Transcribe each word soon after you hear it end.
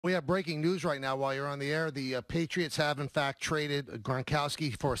We have breaking news right now while you're on the air. The Patriots have, in fact, traded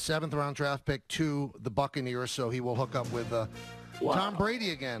Gronkowski for a 7th-round draft pick to the Buccaneers, so he will hook up with Tom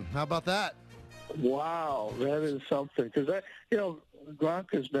Brady again. How about that? Wow, that is something. Because,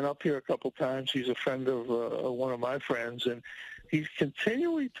 Gronk has been up here a couple times. He's a friend of one of my friends, and he's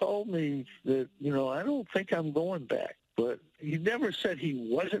continually told me that, I don't think I'm going back. But he never said he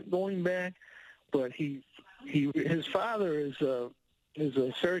wasn't going back, but his father is a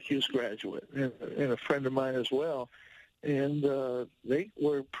Syracuse graduate and a friend of mine as well, and they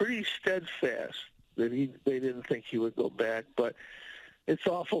were pretty steadfast that they didn't think he would go back. But it's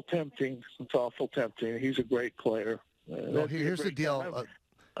awful tempting. He's a great player. Well, here's the deal.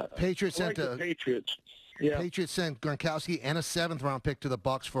 Patriots sent the Patriots. Yeah. Patriots sent Gronkowski and a 7th-round pick to the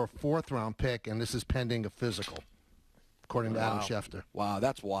Bucs for a 4th-round pick, and this is pending a physical, according to Adam Schefter. Wow,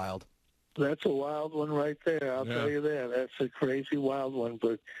 that's wild. That's a wild one right there. I'll tell you that. That's a crazy wild one.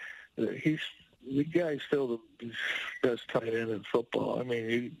 But the guy's still the best tight end in football. I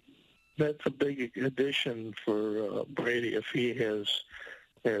mean, that's a big addition for Brady if he has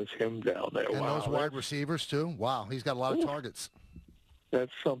him down there. And those wide receivers, too? Wow, he's got a lot of targets.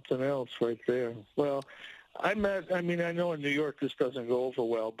 That's something else right there. Well, I know in New York this doesn't go over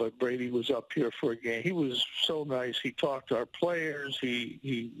well, but Brady was up here for a game. He was so nice. He talked to our players.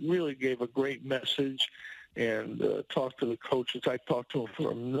 He really gave a great message and talked to the coaches. I talked to him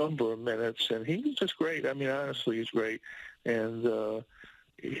for a number of minutes, and he was just great. I mean, honestly, he's great. And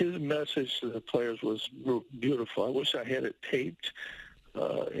his message to the players was beautiful. I wish I had it taped.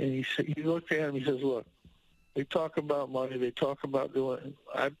 And he looked at him. He says, "Look, they talk about money. They talk about doing.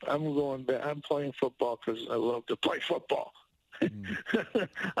 I'm going back. I'm playing football because I love to play football.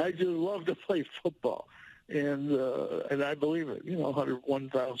 I just love to play football, and I believe it.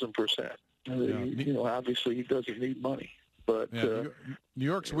 1,000%. Obviously he doesn't need money, but New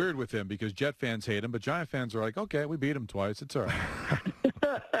York's weird with him because Jet fans hate him, but Giant fans are like, okay, we beat him twice. It's all right.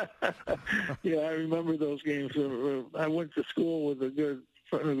 Yeah, I remember those games. I went to school with a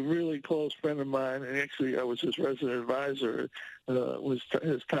really close friend of mine, and actually I was his resident advisor, was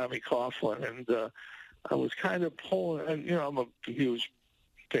Tommy Coughlin, and I was kind of pulling, and I'm a huge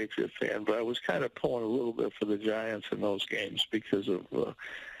Patriot fan, but I was kind of pulling a little bit for the Giants in those games because of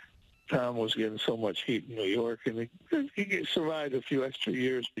Tom was getting so much heat in New York, and he survived a few extra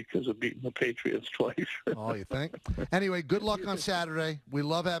years because of beating the Patriots twice. Oh, you think? Anyway, good luck on Saturday. We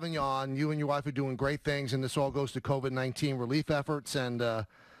love having you on. You and your wife are doing great things, and this all goes to COVID-19 relief efforts, and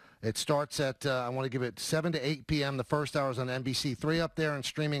it starts at, I want to give it 7 to 8 p.m. The first hour is on NBC3 up there and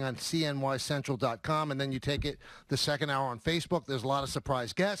streaming on CNYCentral.com, and then you take it the second hour on Facebook. There's a lot of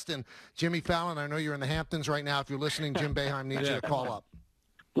surprise guests, and Jimmy Fallon, I know you're in the Hamptons right now. If you're listening, Jim Boeheim needs you to call up.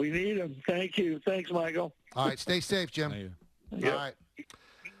 We need him. Thank you. Thanks, Michael. All right, stay safe, Jim. Thank you. Yep. All right.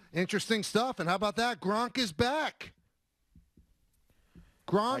 Interesting stuff. And how about that? Gronk is back.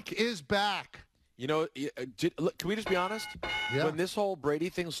 Gronk is back. Can we just be honest? Yeah. When this whole Brady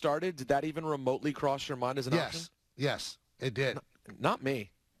thing started, did that even remotely cross your mind as an option? Yes, it did. Not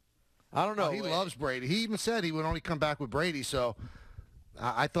me. I don't know. He loves Brady. He even said he would only come back with Brady, so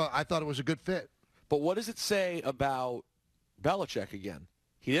I thought it was a good fit. But what does it say about Belichick again?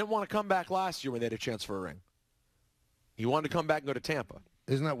 He didn't want to come back last year when they had a chance for a ring. He wanted to come back and go to Tampa.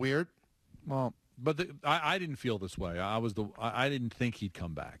 Isn't that weird? Well, but I didn't feel this way. I didn't think he'd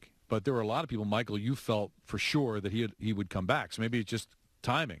come back. But there were a lot of people, Michael, you felt for sure that he would come back. So maybe it's just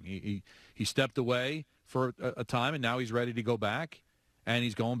timing. He stepped away for a time, and now he's ready to go back. And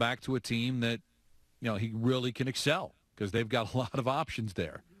he's going back to a team that, he really can excel because they've got a lot of options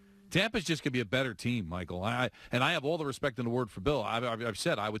there. Tampa's just going to be a better team, Michael. I have all the respect in the world for Bill. I've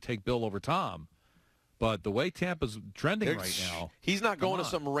said I would take Bill over Tom. But the way Tampa's trending right now, he's not going to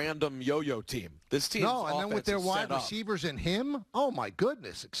some random yo-yo team. This team, and then with their wide receivers and him, oh my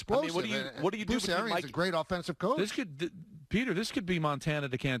goodness, explosive. I mean, what do you do? Bruce Arians is a great offensive coach. This could be Montana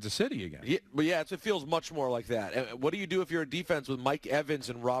to Kansas City again. Yeah, but it feels much more like that. What do you do if you're a defense with Mike Evans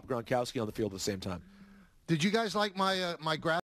and Rob Gronkowski on the field at the same time? Did you guys like my graphic?